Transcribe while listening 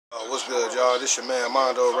What's good, y'all? This your man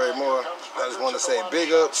Mondo Ray Moore. I just want to say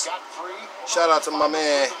big ups. Shout out to my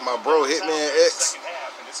man, my bro Hitman X.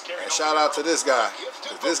 And shout out to this guy,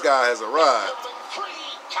 because this guy has arrived.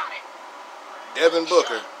 Devin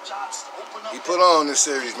Booker. He put on this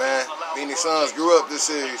series, man. Phoenix Suns grew up this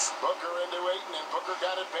series.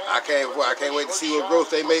 I can't wait to see what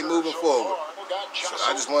growth they make moving forward. So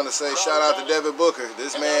I just want to say shout out to Devin Booker.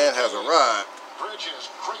 This man has arrived. Bridges,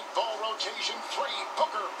 great ball rotation, free.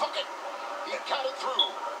 Booker, bucket. He got it through.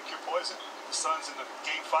 Pure poison. The Suns in the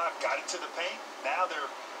Game 5 got into the paint. Now they're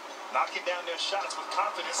knocking down their shots with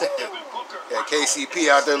confidence. Devin Booker. Yeah, KCP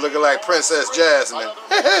out there looking like Princess Jasmine.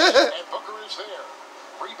 And Booker is there.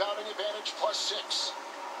 Rebounding advantage +6.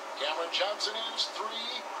 Cameron Johnson is 3.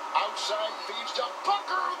 Outside feeds to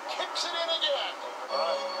Booker. Kicks it in again.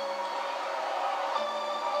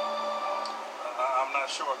 I'm not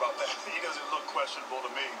sure about that. He doesn't look questionable to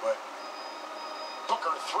me, but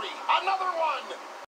Booker 3. Another one.